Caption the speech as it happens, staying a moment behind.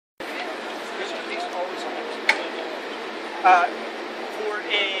For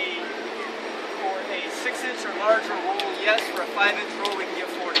a 6-inch or larger roll, yes. For a 5-inch roll, we can get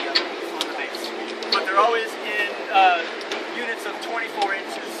 40 of them on the base. But they're always in units of 24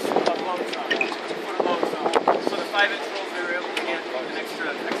 inches of load zone, foot of load zone. So the 5-inch rolls, we were able to get an extra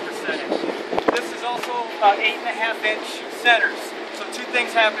percentage. This is also 8.5-inch centers. So two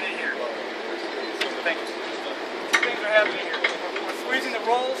things happening here. Thank you. Two things are happening here. We're squeezing the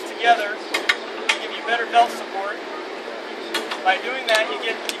rolls together to give you better belt support. By doing that, you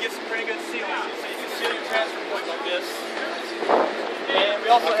get some pretty good sealing. So you can seal your transfer points like this. And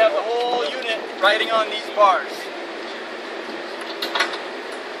we also have the whole unit riding on these bars.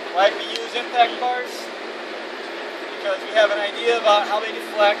 Why we use impact bars? Because we have an idea about how they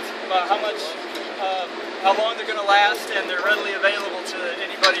deflect, about how long they're going to last, and they're readily available to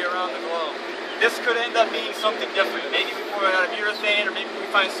anybody around the globe. This could end up being something different. Maybe we pour it out of urethane, or maybe we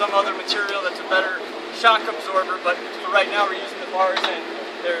find some other material that's a better shock absorber, but for right now we're using the bars and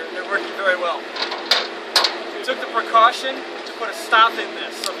they're working very well. We took the precaution to put a stop in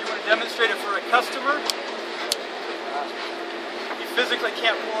this. So if you want to demonstrate it for a customer, you physically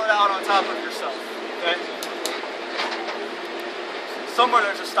can't pour it out on top of yourself. Okay? Somewhere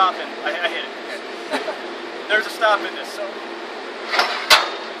there's a stop in it. I hit it. Okay. There's a stop in this. So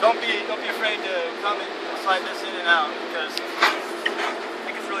don't be afraid to come and slide this in and out, because I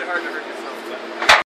think it's really hard to hurt this.